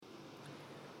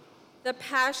The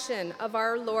Passion of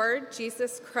our Lord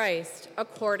Jesus Christ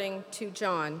according to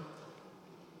John.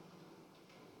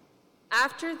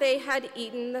 After they had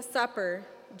eaten the supper,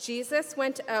 Jesus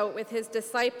went out with his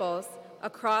disciples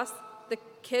across the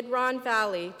Kidron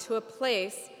Valley to a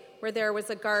place where there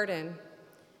was a garden,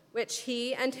 which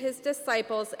he and his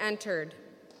disciples entered.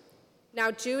 Now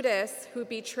Judas, who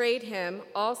betrayed him,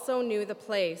 also knew the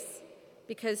place,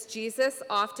 because Jesus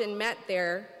often met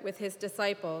there with his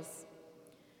disciples.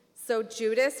 So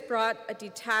Judas brought a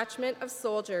detachment of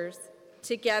soldiers,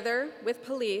 together with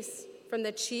police from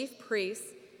the chief priests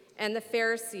and the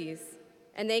Pharisees,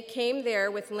 and they came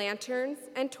there with lanterns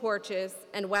and torches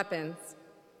and weapons.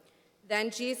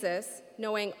 Then Jesus,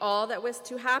 knowing all that was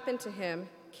to happen to him,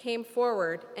 came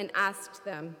forward and asked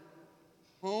them,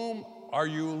 "Whom are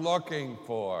you looking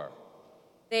for?"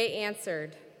 They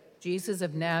answered, "Jesus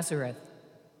of Nazareth."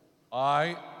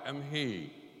 "I am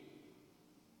he."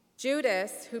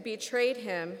 Judas, who betrayed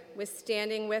him, was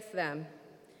standing with them.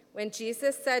 When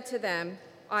Jesus said to them,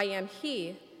 "I am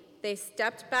he," they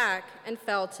stepped back and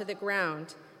fell to the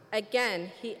ground.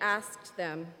 Again, he asked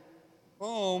them,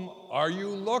 "Whom are you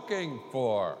looking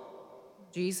for?"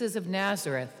 "Jesus of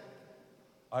Nazareth."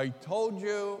 "I told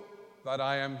you that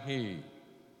I am he.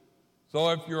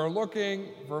 So if you're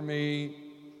looking for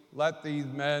me, let these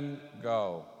men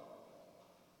go."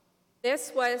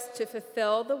 This was to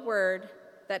fulfill the word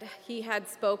that he had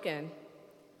spoken.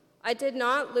 "I did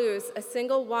not lose a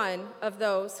single one of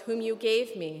those whom you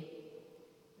gave me."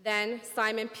 Then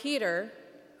Simon Peter,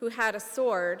 who had a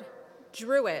sword,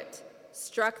 drew it,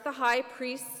 struck the high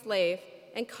priest's slave,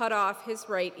 and cut off his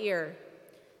right ear.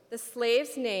 The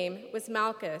slave's name was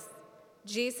Malchus.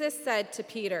 Jesus said to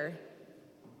Peter,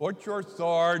 "Put your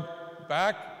sword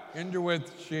back into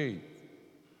its sheath.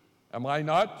 Am I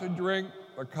not to drink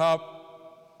the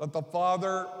cup that the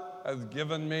Father has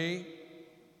given me?"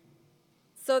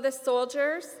 So the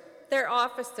soldiers, their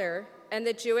officer, and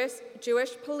the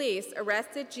Jewish police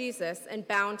arrested Jesus and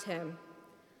bound him.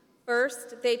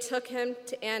 First, they took him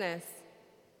to Annas,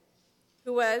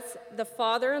 who was the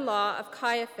father-in-law of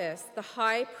Caiaphas, the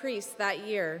high priest that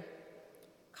year.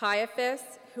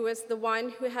 Caiaphas, who was the one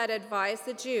who had advised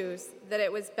the Jews that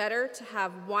it was better to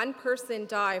have one person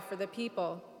die for the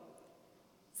people.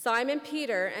 Simon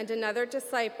Peter and another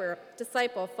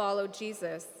disciple followed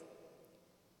Jesus.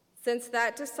 Since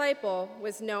that disciple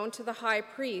was known to the high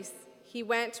priest, he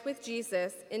went with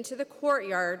Jesus into the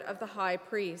courtyard of the high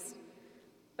priest.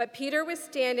 But Peter was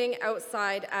standing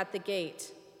outside at the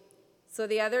gate. So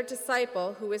the other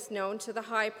disciple, who was known to the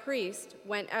high priest,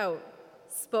 went out,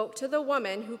 spoke to the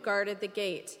woman who guarded the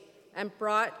gate, and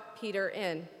brought Peter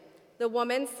in. The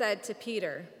woman said to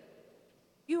Peter,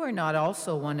 "You are not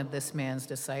also one of this man's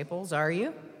disciples, are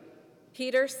you?"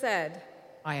 Peter said,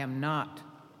 "I am not."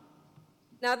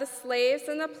 Now the slaves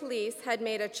and the police had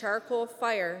made a charcoal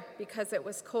fire because it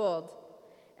was cold,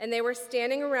 and they were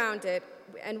standing around it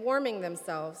and warming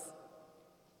themselves.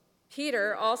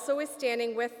 Peter also was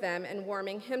standing with them and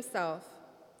warming himself.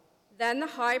 Then the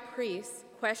high priest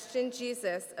questioned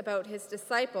Jesus about his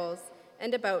disciples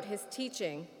and about his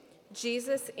teaching.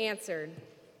 Jesus answered,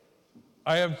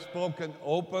 "I have spoken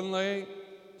openly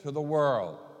to the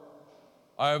world.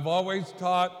 I have always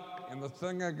taught in the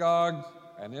synagogues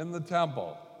and in the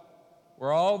temple,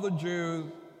 where all the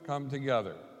Jews come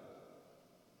together.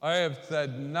 I have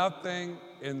said nothing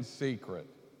in secret.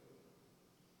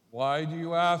 Why do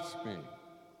you ask me?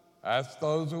 Ask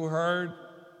those who heard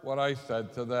what I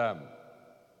said to them.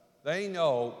 They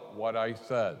know what I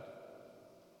said."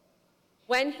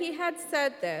 When he had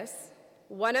said this,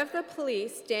 one of the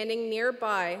police standing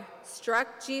nearby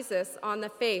struck Jesus on the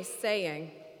face,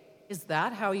 saying, "Is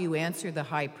that how you answer the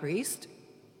high priest?"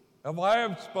 "If I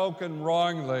have spoken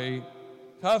wrongly,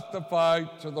 testify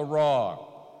to the wrong.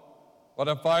 But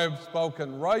if I have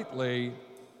spoken rightly,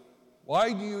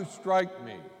 why do you strike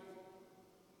me?"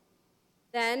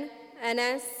 Then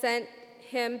Annas sent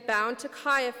him bound to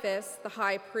Caiaphas, the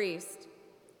high priest.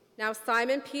 Now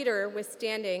Simon Peter was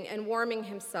standing and warming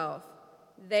himself.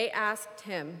 They asked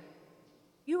him,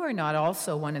 "You are not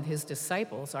also one of his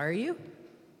disciples, are you?"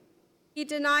 He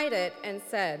denied it and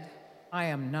said, "I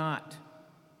am not."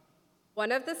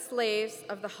 One of the slaves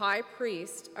of the high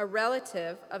priest, a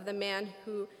relative of the man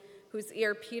whose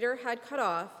ear Peter had cut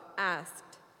off,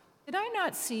 asked, "Did I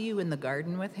not see you in the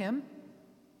garden with him?"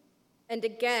 And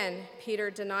again Peter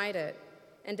denied it,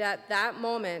 and at that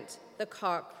moment the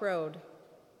cock crowed.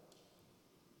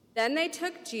 Then they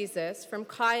took Jesus from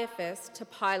Caiaphas to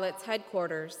Pilate's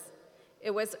headquarters.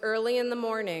 It was early in the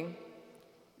morning.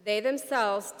 They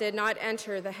themselves did not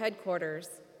enter the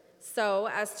headquarters, so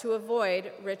as to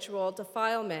avoid ritual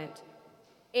defilement.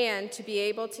 and to be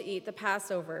able to eat the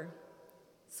Passover.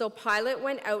 So Pilate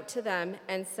went out to them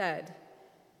and said,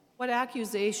 "What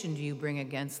accusation do you bring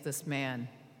against this man?"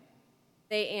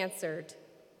 They answered,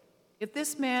 "If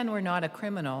this man were not a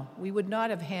criminal, we would not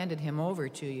have handed him over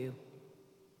to you."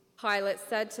 Pilate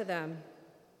said to them,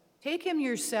 "Take him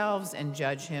yourselves and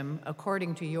judge him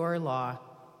according to your law."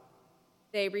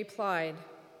 They replied,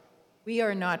 "We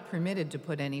are not permitted to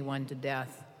put anyone to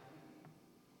death."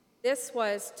 This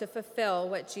was to fulfill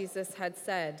what Jesus had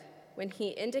said when he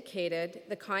indicated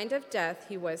the kind of death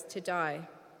he was to die.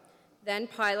 Then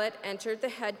Pilate entered the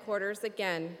headquarters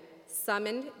again,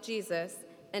 summoned Jesus,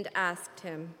 and asked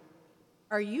him,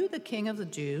 "Are you the king of the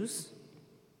Jews?"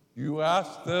 You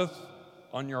asked this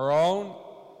on your own,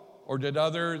 or did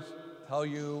others tell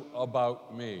you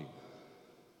about me?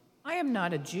 "I am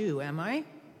not a Jew, am I?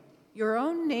 Your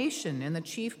own nation and the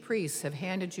chief priests have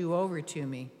handed you over to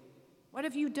me. What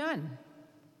have you done?"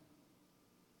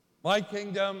 My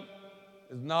kingdom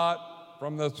is not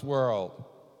from this world.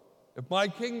 If my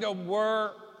kingdom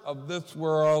were of this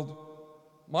world,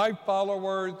 my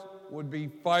followers would be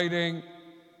fighting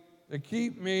to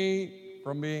keep me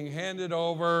from being handed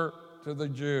over to the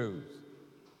Jews.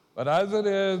 But as it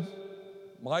is,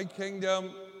 my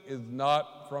kingdom is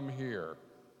not from here.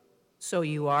 "So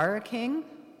you are a king?"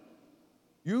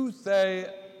 You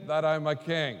say that I'm a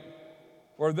king.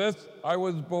 For this I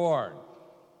was born.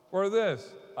 For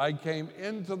this I came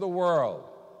into the world,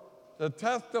 to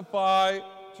testify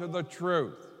to the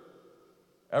truth.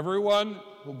 Everyone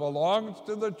who belongs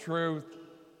to the truth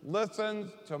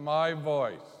listens to my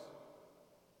voice.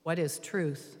 "What is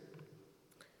truth?"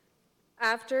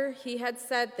 After he had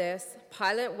said this,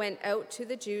 Pilate went out to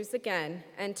the Jews again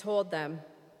and told them,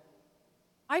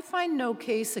 "I find no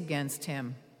case against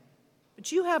him.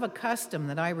 But you have a custom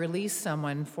that I release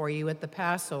someone for you at the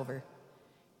Passover.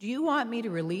 Do you want me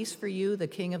to release for you the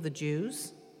King of the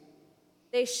Jews?"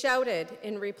 They shouted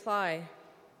in reply,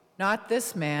 "Not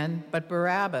this man, but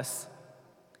Barabbas."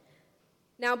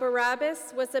 Now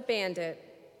Barabbas was a bandit.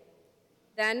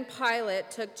 Then Pilate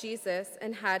took Jesus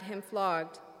and had him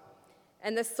flogged,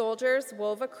 and the soldiers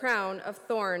wove a crown of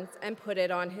thorns and put it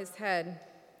on his head.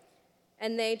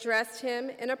 And they dressed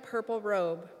him in a purple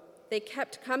robe. They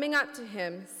kept coming up to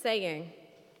him, saying,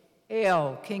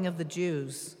 "Hail, King of the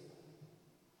Jews."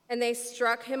 And they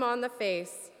struck him on the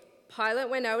face. Pilate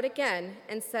went out again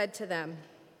and said to them,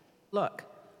 "Look,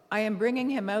 I am bringing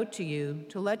him out to you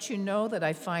to let you know that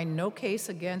I find no case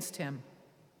against him."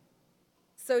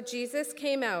 So Jesus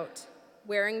came out,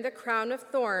 wearing the crown of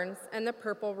thorns and the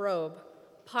purple robe.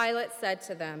 Pilate said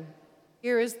to them,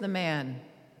 "Here is the man."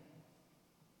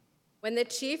 When the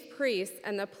chief priests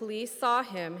and the police saw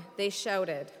him, they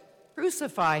shouted.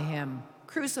 "Crucify him!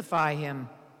 Crucify him!"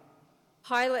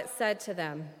 Pilate said to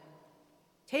them,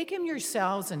 "Take him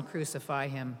yourselves and crucify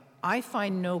him. I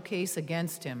find no case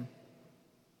against him."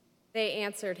 They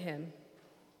answered him,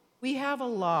 "We have a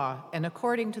law, and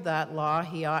according to that law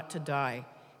he ought to die,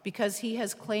 because he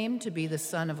has claimed to be the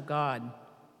Son of God."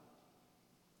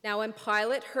 Now when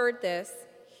Pilate heard this,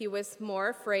 he was more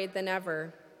afraid than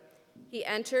ever. He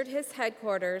entered his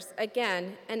headquarters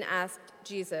again and asked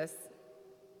Jesus,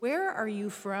 "Where are you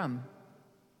from?"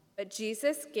 But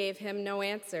Jesus gave him no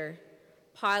answer.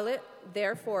 Pilate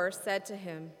therefore said to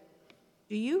him,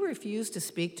 "Do you refuse to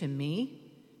speak to me?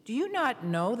 Do you not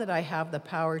know that I have the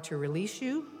power to release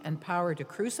you and power to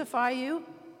crucify you?"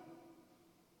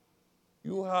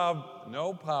 You have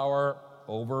no power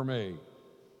over me,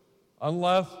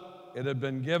 unless it had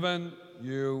been given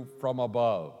you from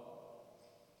above.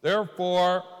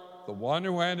 Therefore, the one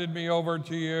who handed me over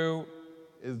to you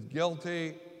is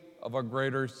guilty of a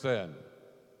greater sin.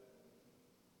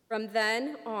 From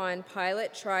then on,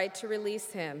 Pilate tried to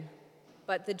release him,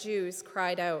 but the Jews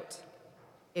cried out,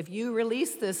 "If you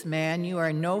release this man, you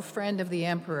are no friend of the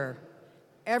emperor.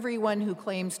 Everyone who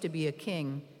claims to be a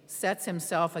king sets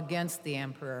himself against the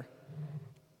emperor."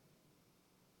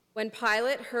 When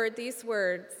Pilate heard these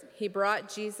words, he brought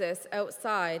Jesus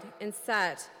outside and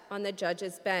sat on the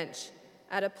judge's bench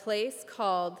at a place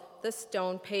called the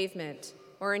Stone Pavement,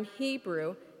 or in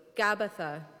Hebrew,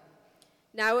 Gabbatha.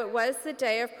 Now it was the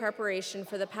day of preparation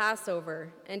for the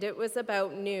Passover, and it was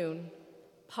about noon.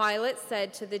 Pilate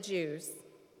said to the Jews,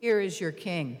 "Here is your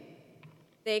king."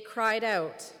 They cried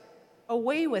out,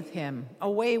 "Away with him!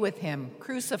 Away with him!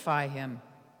 Crucify him!"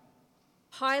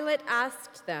 Pilate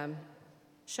asked them,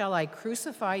 "Shall I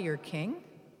crucify your king?"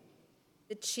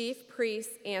 The chief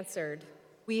priests answered,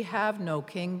 "We have no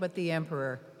king but the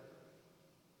emperor."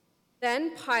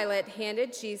 Then Pilate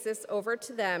handed Jesus over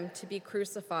to them to be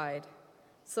crucified.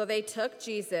 So they took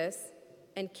Jesus,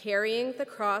 and carrying the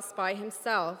cross by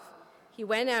himself, he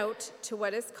went out to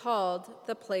what is called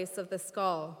the place of the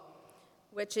skull,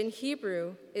 which in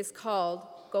Hebrew is called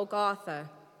Golgotha.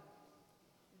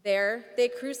 There they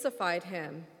crucified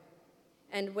him,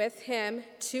 and with him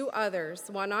 2 others,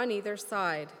 one on either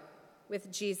side,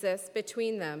 with Jesus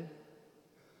between them.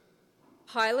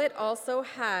 Pilate also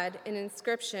had an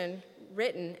inscription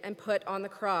written and put on the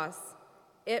cross.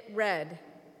 It read,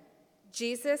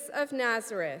 "Jesus of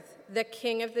Nazareth, the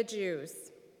King of the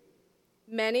Jews."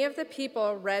 Many of the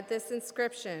people read this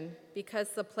inscription because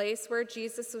the place where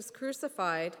Jesus was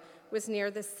crucified was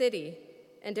near the city,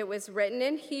 and it was written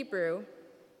in Hebrew,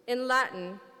 in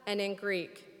Latin, and in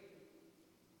Greek.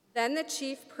 Then the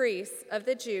chief priests of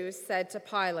the Jews said to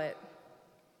Pilate,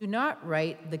 "Do not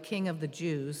write the King of the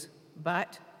Jews,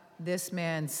 but this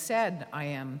man said, 'I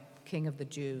am King of the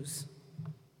Jews.'"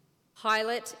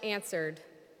 Pilate answered,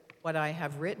 "What I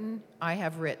have written, I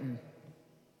have written."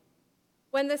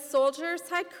 When the soldiers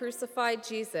had crucified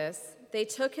Jesus, they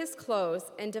took his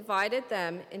clothes and divided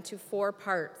them into 4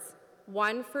 parts,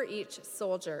 one for each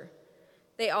soldier.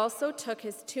 They also took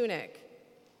his tunic.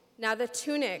 Now the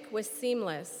tunic was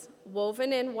seamless,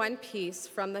 woven in one piece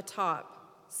from the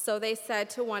top. So they said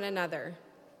to one another,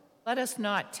 "Let us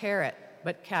not tear it,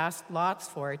 but cast lots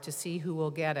for it to see who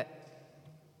will get it."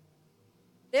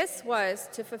 This was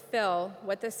to fulfill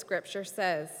what the scripture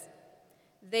says.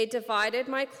 They divided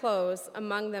my clothes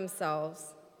among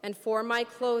themselves, and for my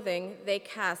clothing they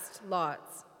cast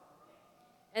lots.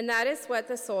 And that is what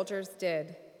the soldiers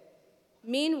did.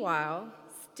 Meanwhile,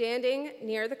 standing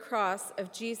near the cross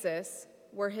of Jesus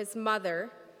were his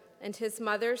mother and his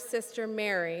mother's sister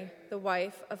Mary, the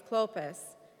wife of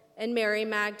Clopas, and Mary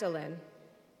Magdalene.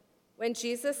 When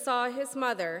Jesus saw his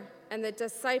mother and the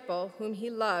disciple whom he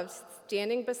loved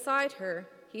standing beside her,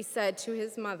 he said to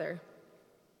his mother,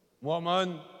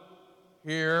 "Woman,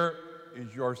 here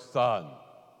is your son."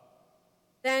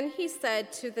 Then he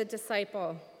said to the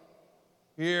disciple,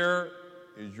 "Here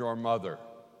is your mother."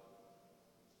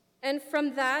 And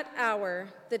from that hour,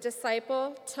 the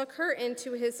disciple took her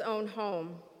into his own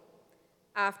home.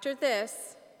 After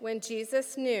this, when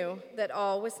Jesus knew that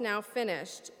all was now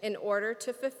finished, in order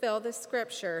to fulfill the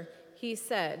scripture, he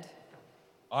said,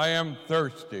 "I am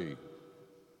thirsty."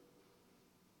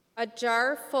 A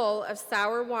jar full of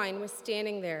sour wine was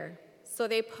standing there, so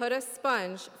they put a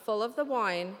sponge full of the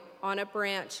wine on a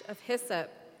branch of hyssop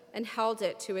and held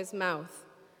it to his mouth.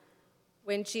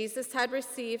 When Jesus had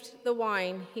received the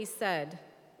wine, he said,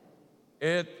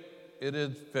 It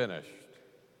is finished."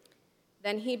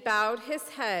 Then he bowed his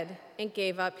head and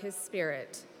gave up his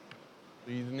spirit.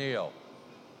 Please kneel.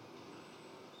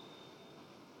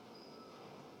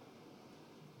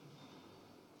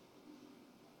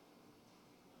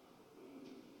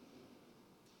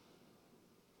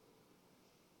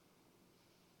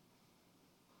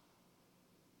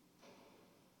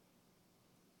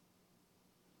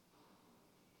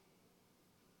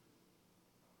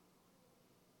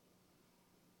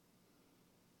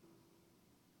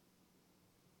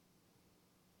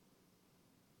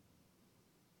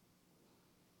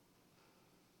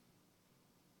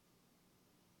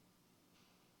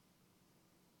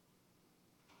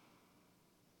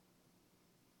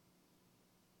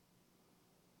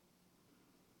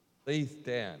 Please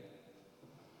stand.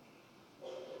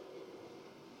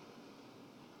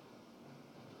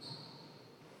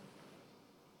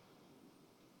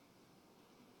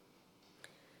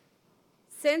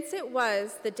 Since it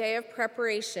was the day of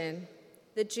preparation,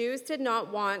 the Jews did not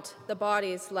want the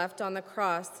bodies left on the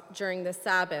cross during the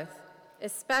Sabbath,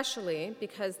 especially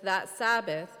because that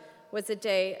Sabbath was a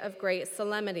day of great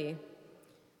solemnity.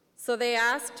 So they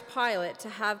asked Pilate to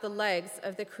have the legs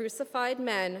of the crucified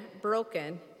men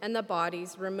broken and the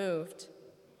bodies removed.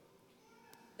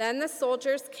 Then the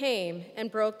soldiers came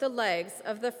and broke the legs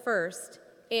of the first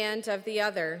and of the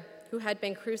other who had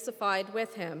been crucified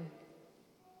with him.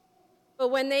 But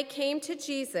when they came to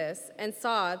Jesus and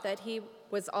saw that he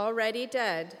was already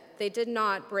dead, they did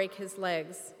not break his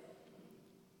legs.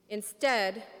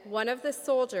 Instead, one of the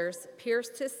soldiers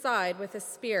pierced his side with a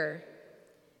spear,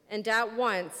 and at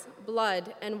once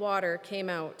blood and water came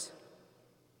out.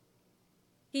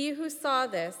 He who saw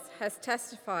this has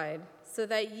testified, so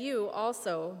that you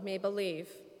also may believe.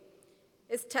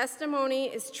 His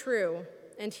testimony is true,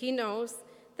 and he knows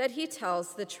that he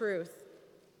tells the truth.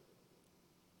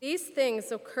 These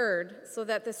things occurred so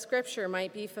that the scripture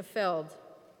might be fulfilled.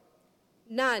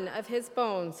 None of his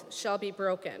bones shall be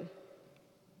broken.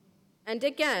 And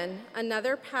again,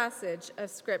 another passage of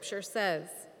scripture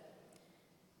says,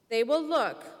 "They will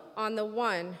look on the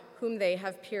one whom they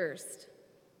have pierced."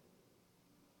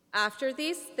 After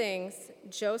these things,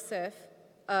 Joseph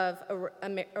of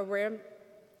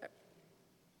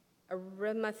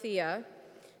Arimathea,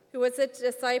 who was a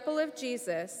disciple of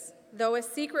Jesus, though a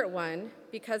secret one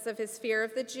because of his fear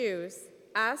of the Jews,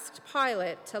 asked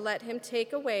Pilate to let him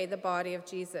take away the body of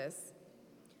Jesus.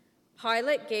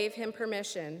 Pilate gave him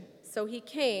permission, so he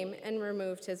came and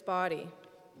removed his body.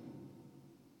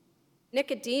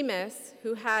 Nicodemus,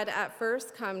 who had at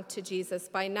first come to Jesus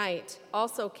by night,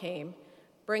 also came,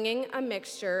 bringing a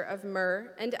mixture of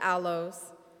myrrh and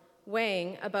aloes,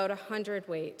 weighing about 100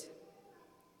 weight.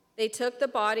 They took the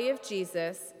body of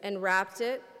Jesus and wrapped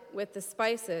it with the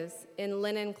spices in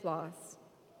linen cloths,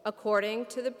 according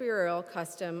to the burial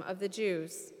custom of the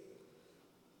Jews.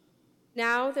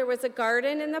 Now there was a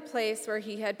garden in the place where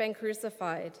he had been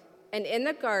crucified, and in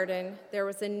the garden there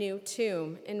was a new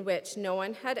tomb in which no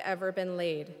one had ever been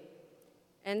laid.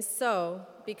 And so,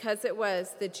 because it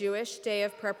was the Jewish day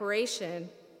of preparation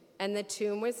and the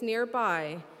tomb was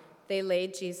nearby, they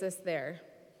laid Jesus there.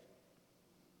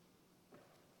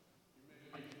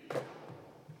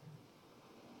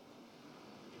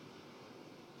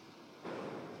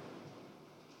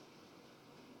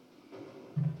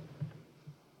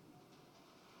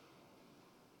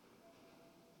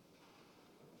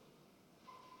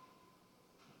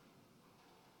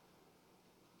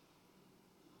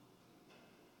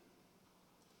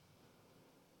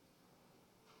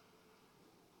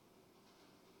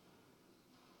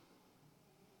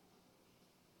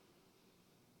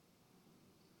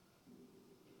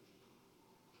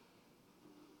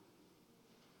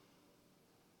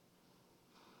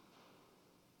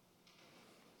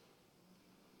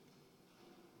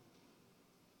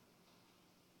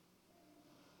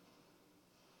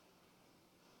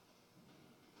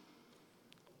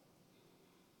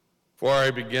 Before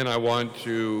I begin, I want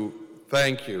to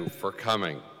thank you for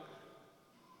coming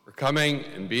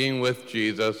and being with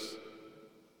Jesus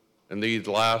in these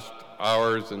last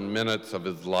hours and minutes of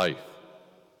his life.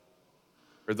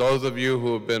 For those of you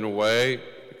who have been away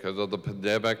because of the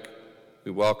pandemic,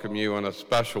 we welcome you in a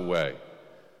special way.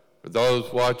 For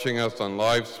those watching us on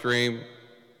live stream,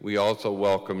 we also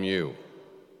welcome you.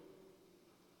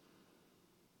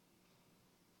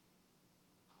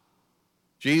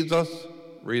 Jesus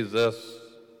resists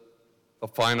the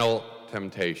final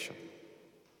temptation.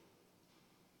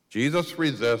 Jesus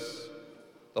resists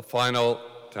the final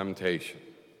temptation.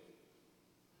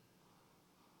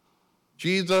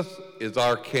 Jesus is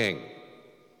our King,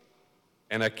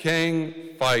 and a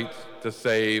king fights to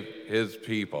save his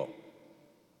people.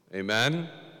 Amen?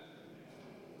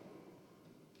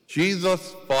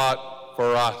 Jesus fought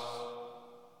for us,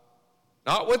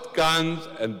 not with guns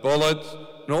and bullets,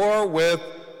 nor with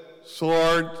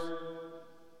swords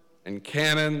and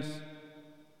cannons,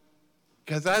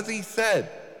 because as he said,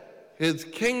 his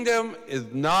kingdom is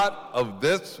not of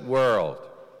this world.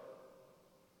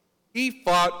 He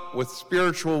fought with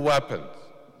spiritual weapons,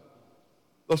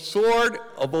 the sword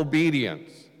of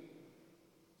obedience.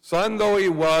 Son though he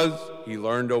was, he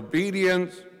learned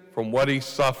obedience from what he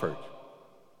suffered.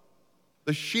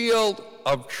 The shield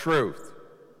of truth.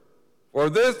 For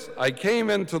this I came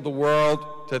into the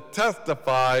world to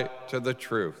testify to the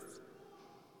truth.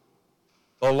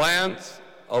 The lance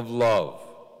of love,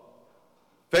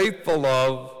 faithful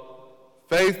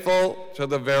to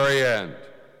the very end.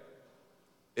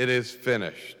 It is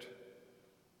finished.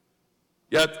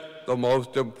 Yet the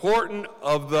most important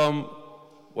of them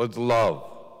was love.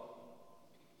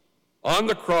 On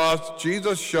the cross,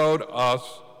 Jesus showed us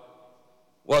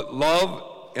what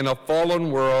love in a fallen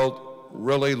world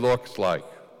really looks like.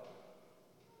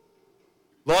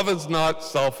 Love is not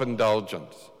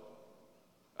self-indulgence,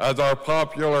 as our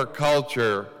popular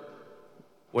culture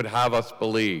would have us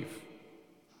believe.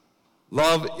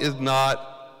 Love is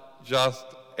not just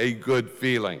a good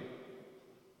feeling,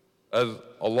 as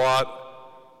a lot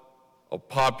of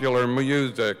popular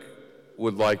music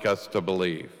would like us to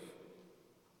believe.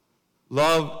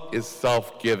 Love is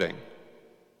self-giving.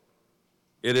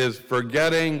 It is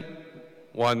forgetting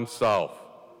oneself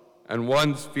and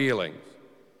one's feelings.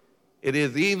 It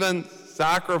is even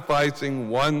sacrificing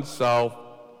oneself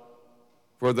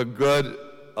for the good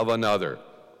of another,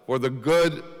 for the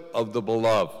good of the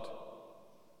beloved,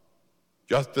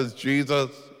 just as Jesus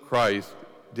Christ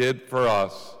did for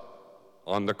us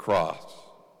on the cross.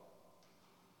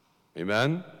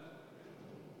 Amen?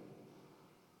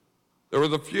 There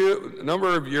was a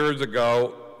number of years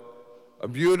ago, a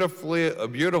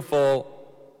beautiful,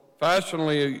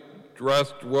 fashionably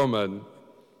dressed woman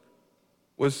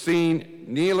was seen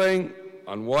kneeling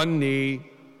on one knee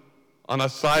on a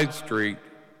side street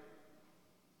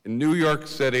in New York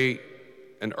City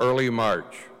in early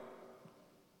March.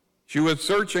 She was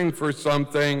searching for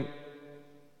something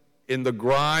in the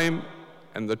grime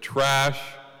and the trash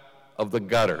of the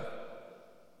gutter.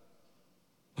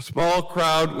 A small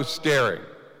crowd was staring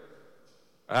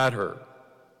at her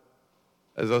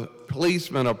as a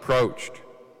policeman approached.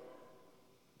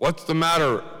 "What's the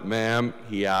matter, ma'am?"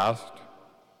 he asked.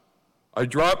 "I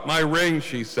dropped my ring,"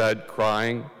 she said,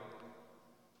 crying.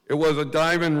 "It was a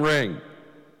diamond ring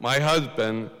my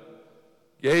husband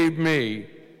gave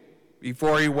me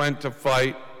before he went to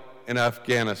fight in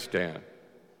Afghanistan.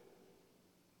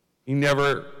 He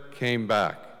never came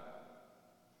back.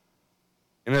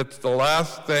 And it's the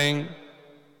last thing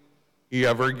he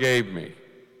ever gave me.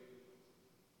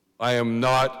 I am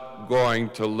not going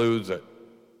to lose it."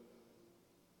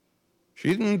 She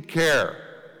didn't care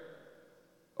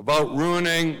about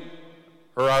ruining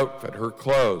her outfit, her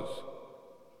clothes.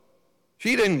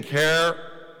 She didn't care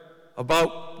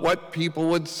about what people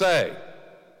would say.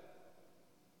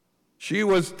 She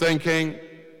was thinking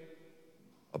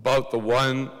about the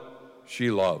one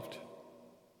she loved.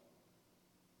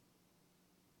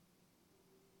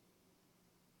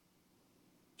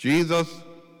 Jesus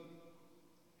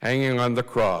hanging on the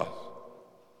cross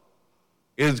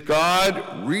is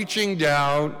God reaching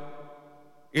down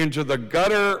into the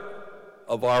gutter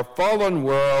of our fallen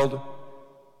world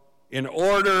in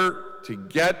order to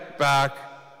get back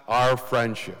our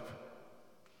friendship.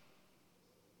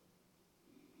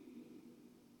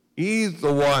 He's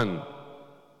the one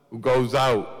who goes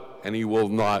out, and he will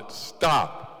not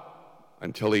stop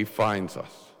until he finds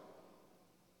us.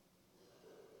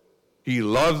 He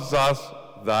loves us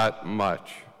that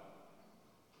much.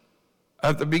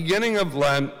 At the beginning of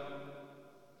Lent,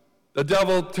 the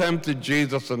devil tempted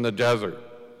Jesus in the desert.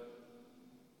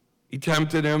 He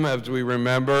tempted him, as we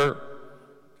remember,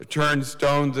 to turn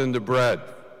stones into bread.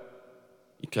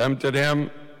 He tempted him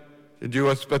to do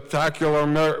a spectacular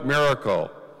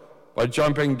miracle by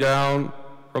jumping down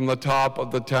from the top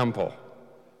of the temple.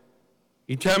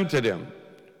 He tempted him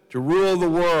to rule the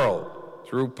world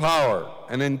through power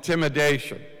and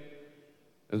intimidation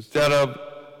instead of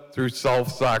through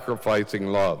self-sacrificing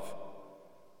love.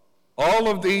 All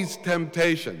of these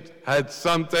temptations had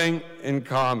something in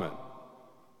common.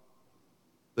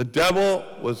 The devil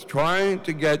was trying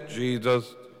to get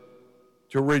Jesus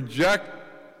to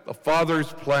reject the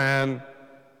Father's plan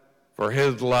for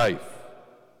his life.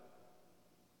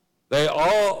 They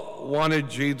all wanted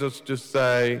Jesus to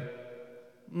say,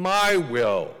 "My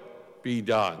will be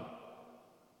done,"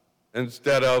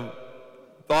 instead of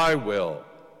 "Thy will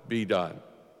be done."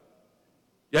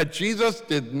 Yet Jesus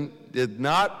did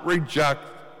not reject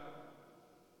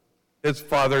his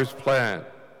Father's plan.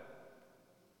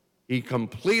 He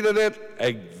completed it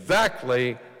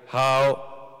exactly how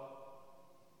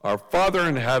our Father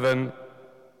in heaven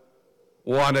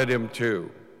wanted him to,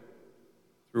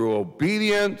 through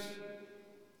obedience,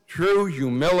 true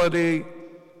humility,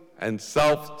 and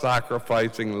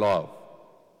self-sacrificing love.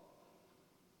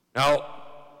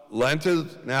 Now, Lent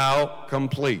is now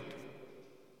complete.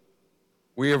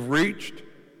 We have reached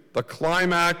the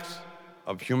climax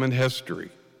of human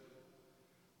history.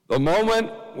 The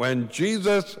moment when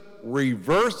Jesus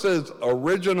reverses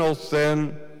original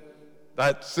sin,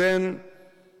 that sin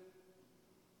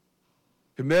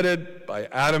committed by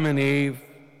Adam and Eve,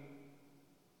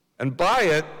 and by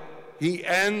it, he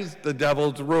ends the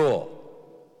devil's rule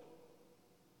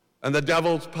and the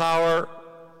devil's power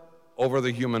over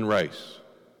the human race.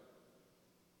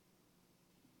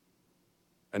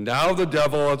 And now the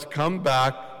devil has come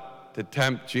back to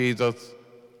tempt Jesus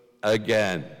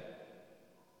again.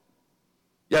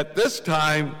 Yet this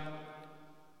time,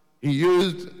 he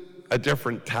used a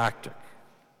different tactic.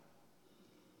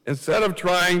 Instead of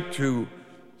trying to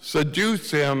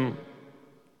seduce him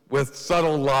with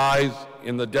subtle lies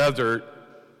in the desert,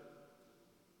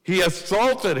 he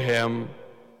assaulted him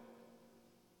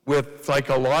with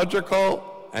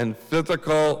psychological and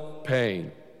physical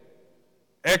pain,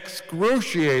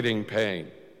 excruciating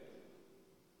pain.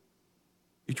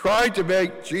 He tried to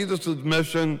make Jesus'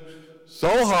 mission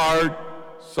so hard,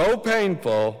 so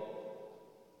painful,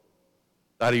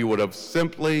 that he would have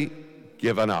simply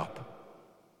given up.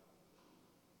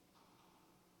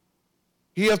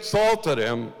 He assaulted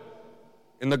him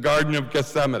in the Garden of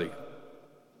Gethsemane,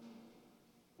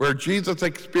 where Jesus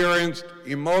experienced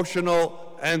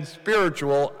emotional and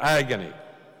spiritual agony.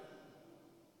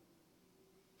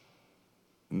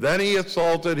 And then he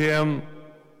assaulted him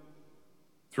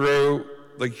through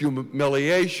the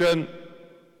humiliation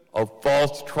of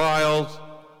false trials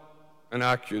and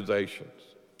accusations.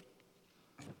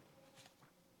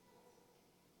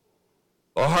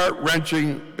 The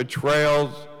heart-wrenching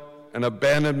betrayals and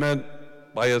abandonment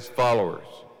by his followers.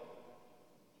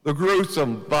 The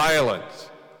gruesome violence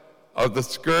of the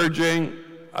scourging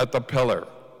at the pillar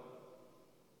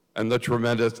and the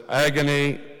tremendous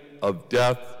agony of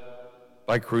death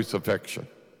by crucifixion.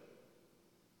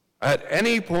 At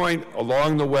any point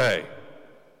along the way,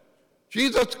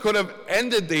 Jesus could have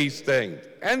ended these things,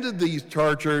 ended these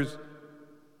tortures,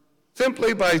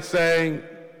 simply by saying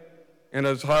in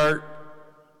his heart,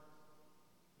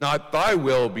 "Not thy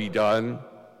will be done,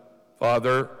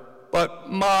 Father, but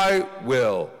my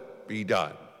will be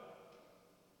done."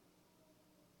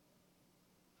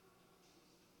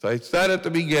 As I said at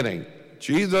the beginning,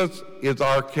 Jesus is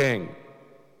our King,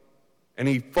 and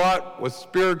he fought with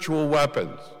spiritual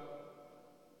weapons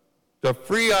to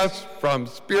free us from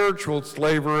spiritual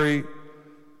slavery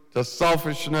to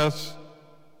selfishness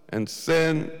and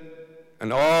sin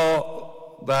and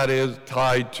all that is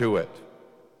tied to it.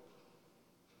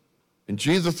 And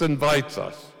Jesus invites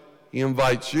us. He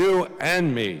invites you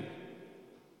and me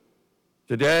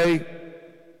today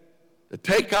to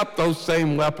take up those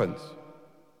same weapons,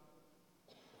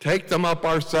 take them up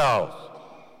ourselves,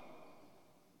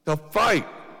 to fight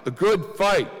the good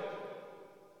fight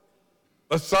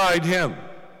beside him,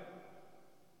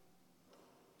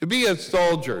 to be his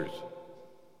soldiers,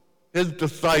 his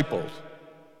disciples,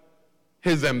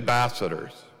 his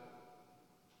ambassadors.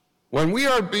 When we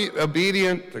are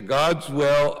obedient to God's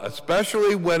will,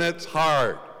 especially when it's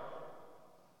hard,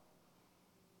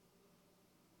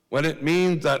 when it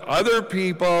means that other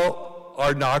people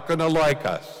are not going to like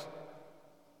us,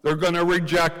 they're going to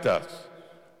reject us,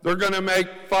 they're going to make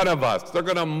fun of us, they're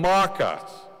going to mock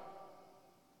us,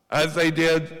 as they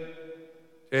did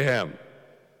to him,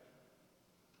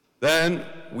 then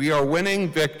we are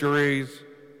winning victories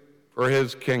for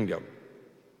his kingdom.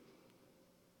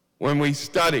 When we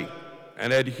study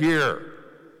and adhere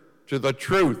to the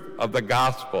truth of the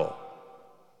gospel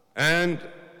and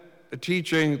the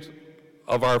teachings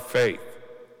of our faith,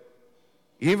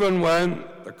 even when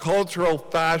the cultural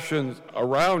fashions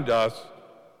around us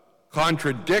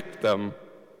contradict them,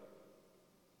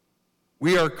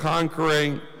 we are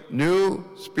conquering new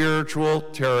spiritual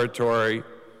territory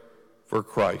for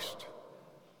Christ.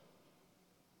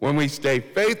 When we stay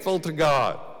faithful to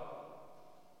God,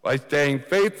 by staying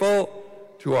faithful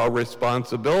to our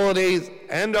responsibilities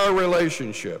and our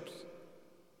relationships,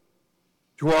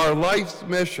 to our life's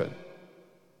mission,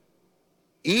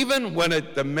 even when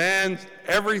it demands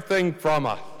everything from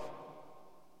us,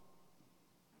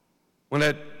 when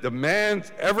it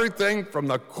demands everything from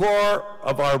the core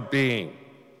of our being,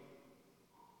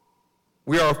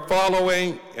 we are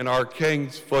following in our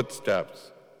King's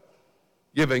footsteps,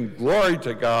 giving glory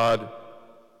to God,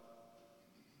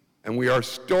 and we are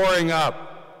storing up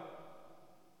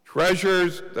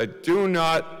treasures that do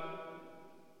not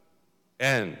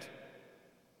end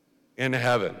in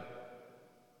heaven.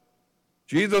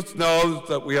 Jesus knows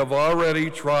that we have already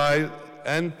tried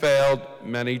and failed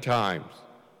many times,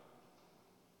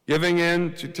 giving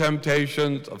in to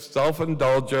temptations of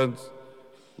self-indulgence,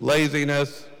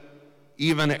 laziness,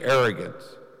 even arrogance.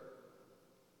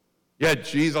 Yet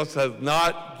Jesus has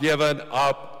not given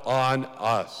up on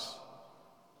us.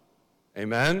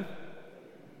 Amen?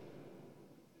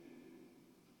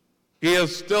 He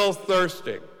is still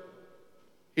thirsting.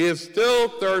 He is still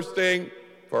thirsting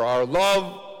for our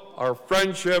love, our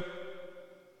friendship,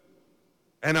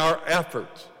 and our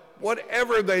efforts,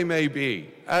 whatever they may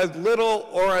be, as little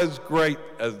or as great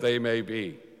as they may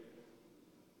be,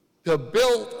 to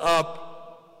build up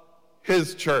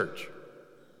his church,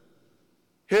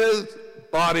 his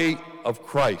body of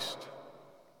Christ.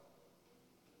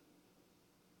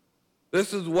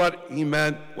 This is what he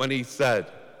meant when he said,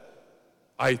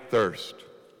 "I thirst,"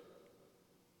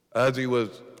 as he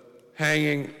was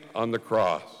hanging on the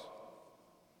cross.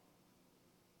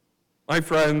 My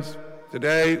friends,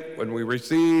 today when we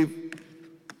receive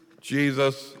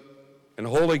Jesus in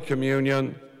Holy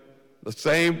Communion, the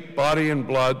same body and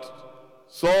blood,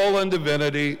 soul and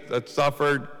divinity that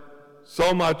suffered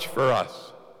so much for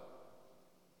us,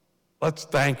 let's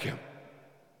thank him.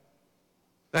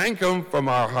 Thank him from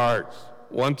our hearts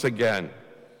once again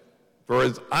for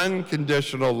his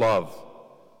unconditional love,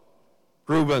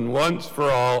 proven once for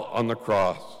all on the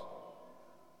cross.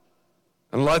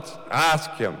 And let's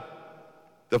ask him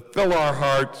to fill our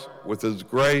hearts with his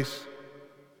grace,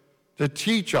 to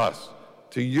teach us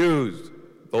to use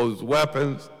those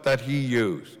weapons that he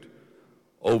used: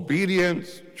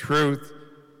 obedience, truth,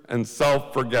 and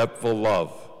self-forgetful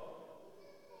love.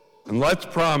 And let's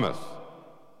promise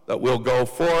that we'll go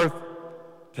forth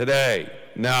today,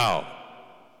 now,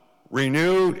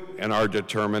 renewed in our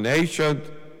determination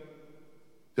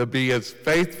to be as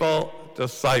faithful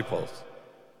disciples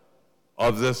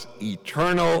of this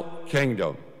eternal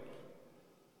kingdom,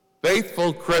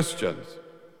 faithful Christians,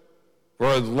 for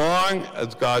as long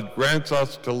as God grants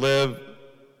us to live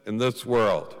in this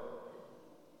world,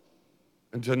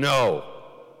 and to know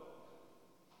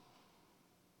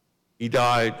he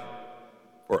died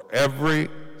for every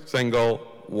single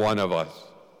one of us.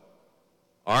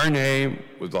 Our name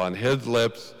was on his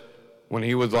lips when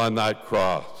he was on that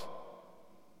cross.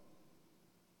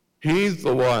 He's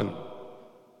the one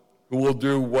who will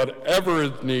do whatever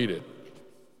is needed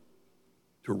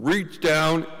to reach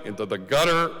down into the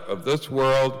gutter of this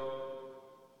world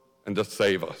and to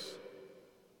save us.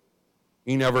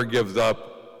 He never gives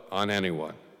up on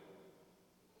anyone.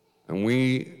 And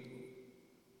we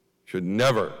should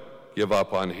never give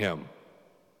up on him.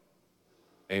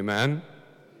 Amen?